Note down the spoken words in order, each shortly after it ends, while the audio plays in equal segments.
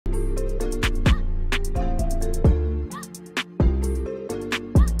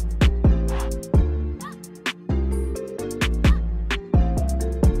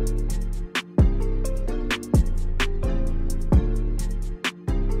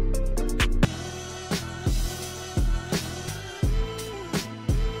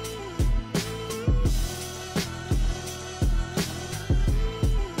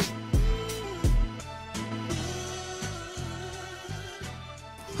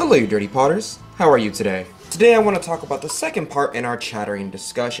Hello you dirty potters, how are you today? Today I want to talk about the second part in our chattering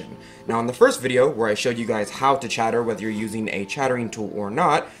discussion. Now in the first video where I showed you guys how to chatter whether you're using a chattering tool or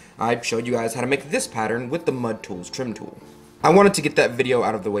not, I showed you guys how to make this pattern with the mud tools trim tool. I wanted to get that video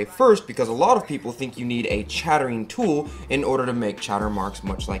out of the way first because a lot of people think you need a chattering tool in order to make chatter marks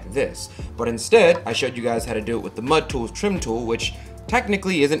much like this. But instead, I showed you guys how to do it with the mud tools trim tool, which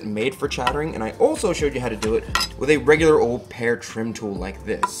technically isn't made for chattering, and I also showed you how to do it with a regular old pear trim tool like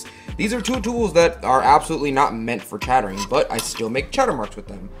this. These are two tools that are absolutely not meant for chattering, but I still make chatter marks with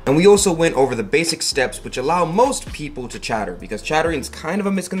them. And we also went over the basic steps which allow most people to chatter, because chattering is kind of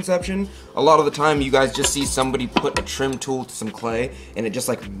a misconception. A lot of the time you guys just see somebody put a trim tool to some clay and it just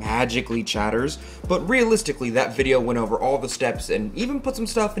like magically chatters, but realistically that video went over all the steps and even put some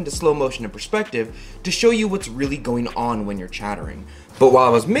stuff into slow motion and perspective to show you what's really going on when you're chattering. But while I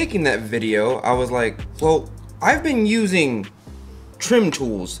was making that video, I was like, well, I've been using trim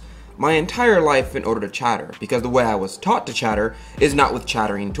tools my entire life in order to chatter, because the way I was taught to chatter is not with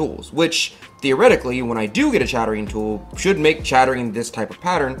chattering tools, which theoretically, when I do get a chattering tool, should make chattering this type of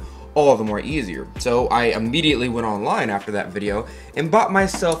pattern all the more easier. So I immediately went online after that video and bought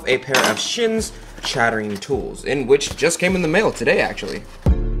myself a pair of hsin's chattering tools, in which just came in the mail today actually.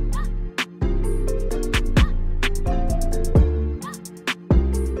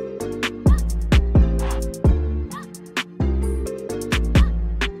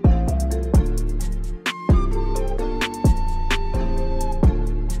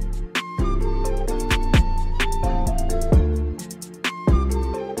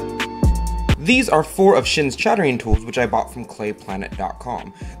 These are 4 of hsin's chattering tools, which I bought from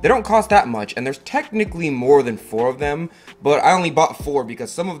clayplanet.com. They don't cost that much, and there's technically more than 4 of them, but I only bought 4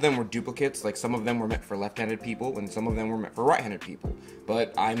 because some of them were duplicates, like some of them were meant for left-handed people, and some of them were meant for right-handed people.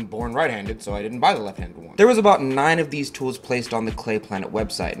 But I'm born right-handed, so I didn't buy the left-handed one. There was about 9 of these tools placed on the Clay Planet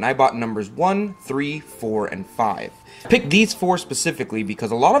website, and I bought numbers 1, 3, 4, and 5. I picked these 4 specifically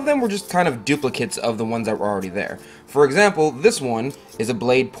because a lot of them were just kind of duplicates of the ones that were already there. For example, this one is a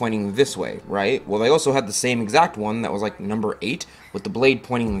blade pointing this way, right? Well, they also had the same exact one that was like number 8 with the blade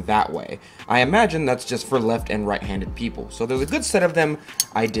pointing that way. I imagine that's just for left and right-handed people. So there's a good set of them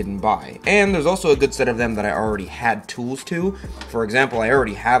I didn't buy. And there's also a good set of them that I already had tools to. For example, I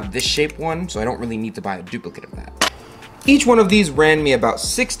already have this shape one, so I don't really need to buy a duplicate of that. Each one of these ran me about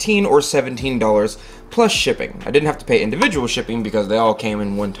 $16 or $17 plus shipping. I didn't have to pay individual shipping because they all came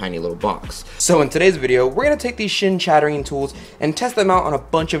in one tiny little box. So in today's video, we're gonna take these hsin chattering tools and test them out on a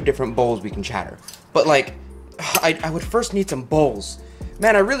bunch of different bowls we can chatter. But like, I would first need some bowls.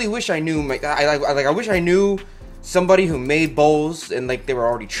 Man, I really wish I knew, I wish I knew somebody who made bowls and like they were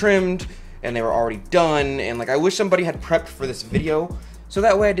already trimmed and they were already done, and like I wish somebody had prepped for this video. So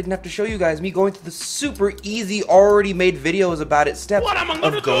that way I didn't have to show you guys me going through the super easy, already made videos about it steps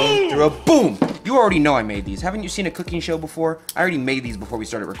of going through a boom. You already know I made these. Haven't you seen a cooking show before? I already made these before we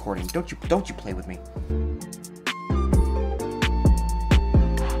started recording. Don't you play with me.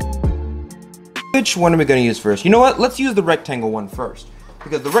 Which one are we gonna use first? You know what? Let's use the rectangle one first,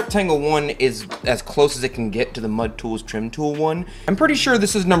 because the rectangle one is as close as it can get to the mud tools trim tool one. I'm pretty sure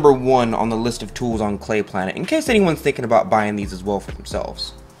this is number 1 on the list of tools on Clay Planet, in case anyone's thinking about buying these as well for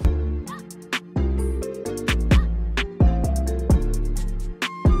themselves.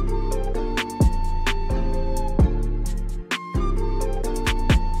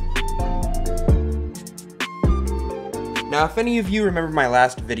 Now, if any of you remember my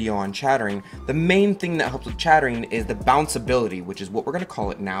last video on chattering, the main thing that helps with chattering is the bounceability, which is what we're gonna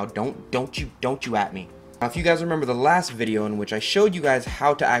call it now. Don't you at me. Now, if you guys remember the last video in which I showed you guys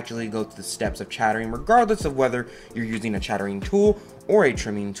how to actually go through the steps of chattering, regardless of whether you're using a chattering tool or a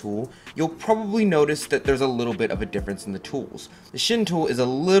trimming tool, you'll probably notice that there's a little bit of a difference in the tools. The hsin tool is a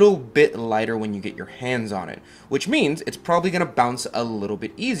little bit lighter when you get your hands on it, which means it's probably going to bounce a little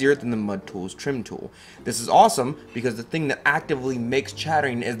bit easier than the mud tools trim tool. This is awesome because the thing that actively makes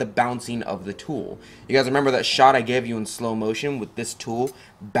chattering is the bouncing of the tool. You guys remember that shot I gave you in slow motion with this tool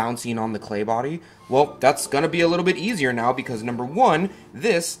bouncing on the clay body? Well, that's going to be a little bit easier now because number 1,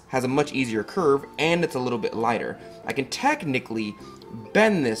 this has a much easier curve and it's a little bit lighter. I can technically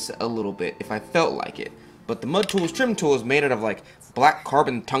bend this a little bit if I felt like it, but the mud tools trim tool is made out of like black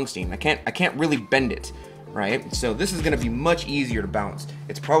carbon tungsten. I can't really bend it, right? So this is going to be much easier to bounce.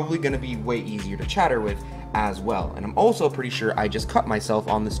 It's probably going to be way easier to chatter with as well, and I'm also pretty sure I just cut myself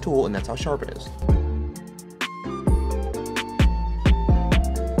on this tool and that's how sharp it is.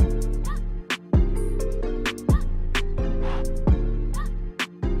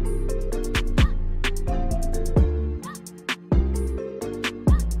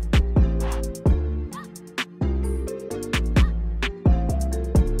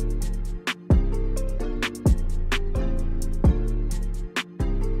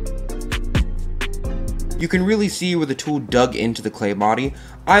 you can really see where the tool dug into the clay body.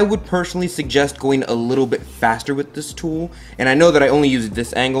 I would personally suggest going a little bit faster with this tool, and I know that I only used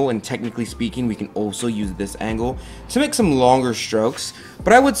this angle, and technically speaking we can also use this angle to make some longer strokes,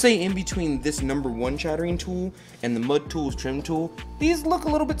 but I would say in between this number 1 chattering tool and the Mud Tools trim tool, these look a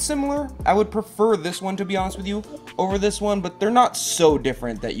little bit similar. I would prefer this one, to be honest with you, over this one, but they're not so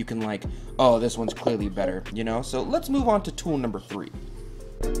different that you can like, oh, this one's clearly better, you know? So let's move on to tool number 3.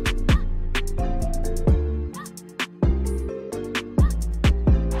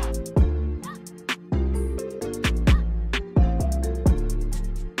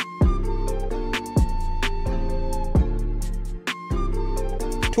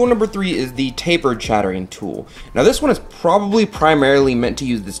 Tool number 3 is the tapered chattering tool. Now this one is probably primarily meant to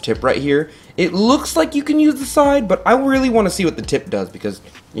use this tip right here. It looks like you can use the side, but I really want to see what the tip does because,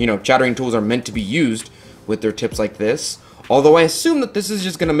 you know, chattering tools are meant to be used with their tips like this. Although I assume that this is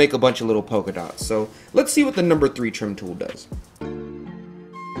just going to make a bunch of little polka dots. So let's see what the number 3 trim tool does.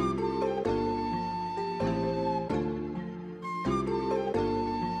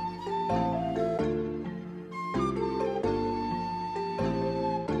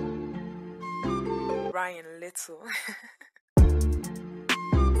 Ryan Little.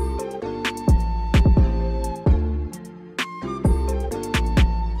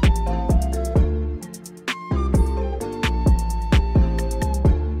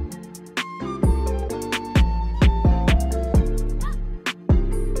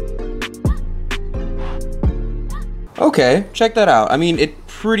 Okay, check that out. I mean, it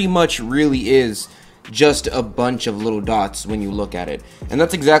pretty much really is just a bunch of little dots when you look at it. And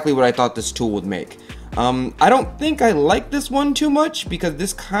that's exactly what I thought this tool would make. I don't think I like this one too much because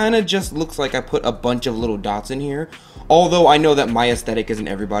this kind of just looks like I put a bunch of little dots in here. Although I know that my aesthetic isn't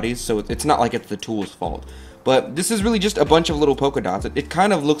everybody's, so it's not like it's the tool's fault. But this is really just a bunch of little polka dots. It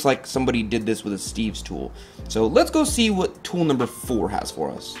kind of looks like somebody did this with a Steve's tool. So let's go see what tool number 4 has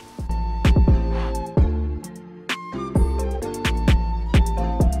for us.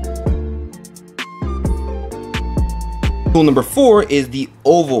 Tool number 4 is the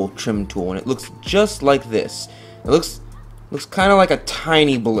oval trim tool, and it looks just like this. It looks kind of like a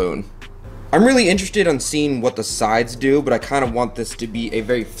tiny balloon. I'm really interested in seeing what the sides do, but I kind of want this to be a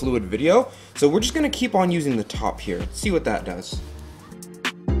very fluid video, so we're just going to keep on using the top here. See what that does.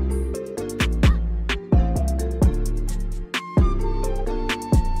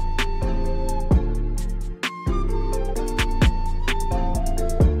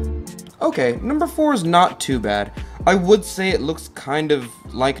 Okay, number 4 is not too bad. I would say it looks kind of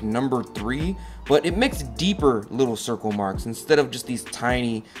like number 3, but it makes deeper little circle marks instead of just these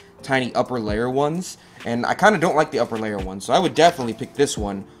tiny upper layer ones, and I kind of don't like the upper layer ones, so I would definitely pick this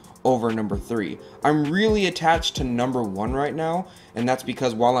one over number 3. I'm really attached to number 1 right now, and that's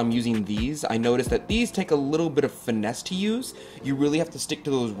because while I'm using these, I noticed that these take a little bit of finesse to use. You really have to stick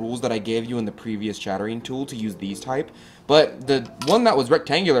to those rules that I gave you in the previous chattering tool to use these type. But the one that was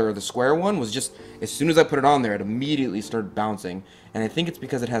rectangular, or the square one, was just, as soon as I put it on there, it immediately started bouncing, and I think it's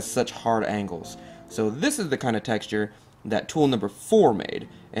because it has such hard angles. So this is the kind of texture that tool number 4 made,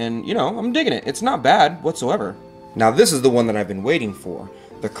 and you know, I'm digging it. It's not bad whatsoever. Now this is the one that I've been waiting for,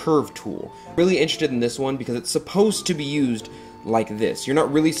 the curve tool. Really interested in this one because it's supposed to be used like this. You're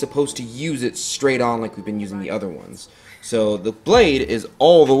not really supposed to use it straight on like we've been using the other ones. So the blade is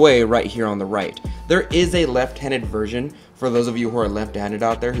all the way right here on the right. There is a left-handed version for those of you who are left-handed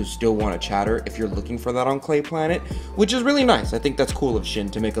out there who still want to chatter if you're looking for that on Clay Planet, which is really nice. I think that's cool of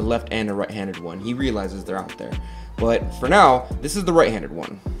Shin to make a left and a right-handed one. He realizes they're out there. But for now, this is the right-handed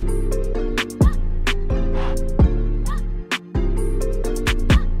one.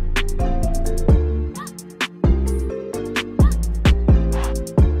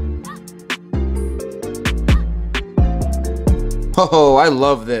 Oh, I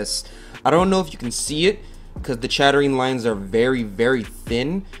love this. I don't know if you can see it because the chattering lines are very, very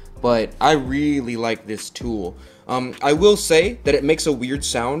thin, but I really like this tool. I will say that it makes a weird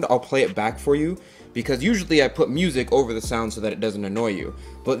sound. I'll play it back for you because usually I put music over the sound so that it doesn't annoy you.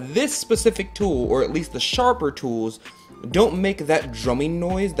 But this specific tool, or at least the sharper tools, don't make that drumming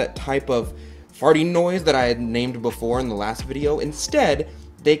noise, that type of farting noise that I had named before in the last video. Instead,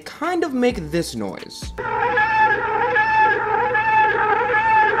 they kind of make this noise.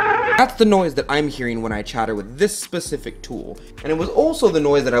 That's the noise that I'm hearing when I chatter with this specific tool. And it was also the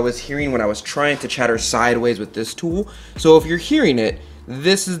noise that I was hearing when I was trying to chatter sideways with this tool. So if you're hearing it,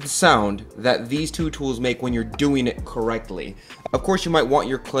 this is the sound that these two tools make when you're doing it correctly. Of course, you might want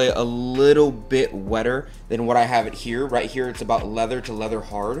your clay a little bit wetter than what I have it here. Right here, it's about leather to leather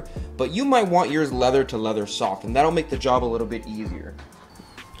hard. But you might want yours leather to leather soft, and that'll make the job a little bit easier.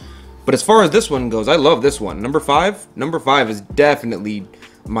 But as far as this one goes, I love this one. Number 5? Number 5 is definitely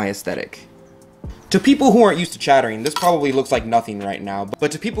my aesthetic. To people who aren't used to chattering, this probably looks like nothing right now,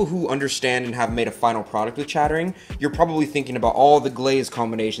 but to people who understand and have made a final product with chattering, you're probably thinking about all the glaze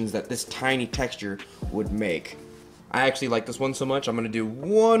combinations that this tiny texture would make. I actually like this one so much, I'm going to do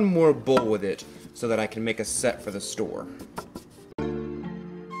one more bowl with it so that I can make a set for the store.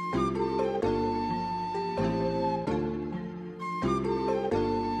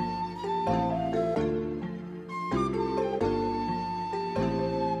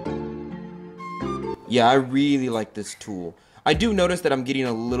 Yeah, I really like this tool. I do notice that I'm getting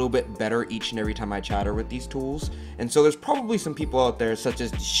a little bit better each and every time I chatter with these tools, and so there's probably some people out there, such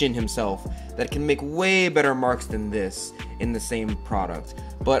as Shin himself, that can make way better marks than this in the same product.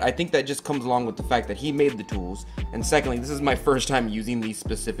 But I think that just comes along with the fact that he made the tools, and secondly, this is my first time using these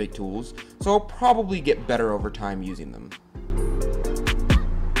specific tools, so I'll probably get better over time using them.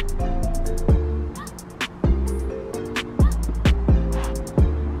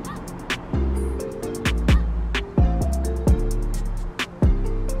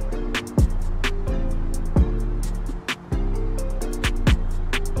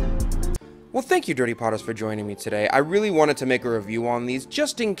 Well, thank you, Dirty Potters, for joining me today. I really wanted to make a review on these,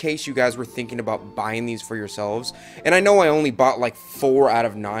 just in case you guys were thinking about buying these for yourselves. And I know I only bought like 4 out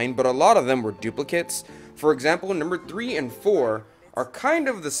of 9, but a lot of them were duplicates. For example, number 3 and 4 are kind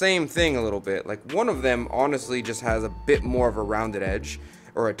of the same thing a little bit. Like, one of them honestly just has a bit more of a rounded edge,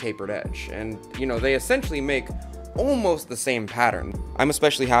 or a tapered edge. And, you know, they essentially make almost the same pattern. I'm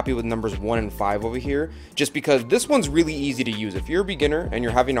especially happy with numbers 1 and 5 over here, just because this one's really easy to use. If you're a beginner and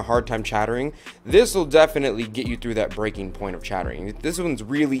you're having a hard time chattering, this will definitely get you through that breaking point of chattering. This one's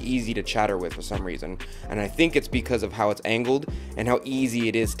really easy to chatter with for some reason, and I think it's because of how it's angled and how easy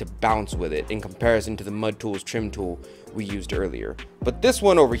it is to bounce with it in comparison to the Mud Tools trim tool we used earlier. But this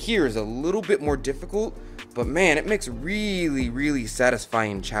one over here is a little bit more difficult, but man, it makes really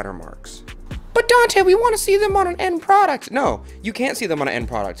satisfying chatter marks. But Donte, we want to see them on an end product. No, you can't see them on an end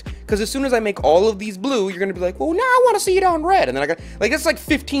product. Because as soon as I make all of these blue, you're going to be like, well, now I want to see it on red. And then I got, like, that's like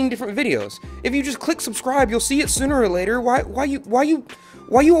 15 different videos. If you just click subscribe, you'll see it sooner or later. Why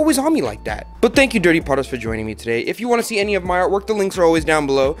you always on me like that? But thank you, Dirty Potters, for joining me today. If you want to see any of my artwork, the links are always down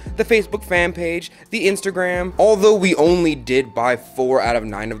below. The Facebook fan page, the Instagram. Although we only did buy 4 out of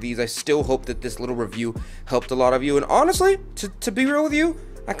 9 of these, I still hope that this little review helped a lot of you. And honestly, to be real with you,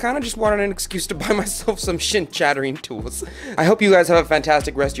 I kind of just wanted an excuse to buy myself some Shin chattering tools. I hope you guys have a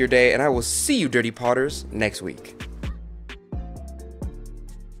fantastic rest of your day, and I will see you, Dirty Potters, next week.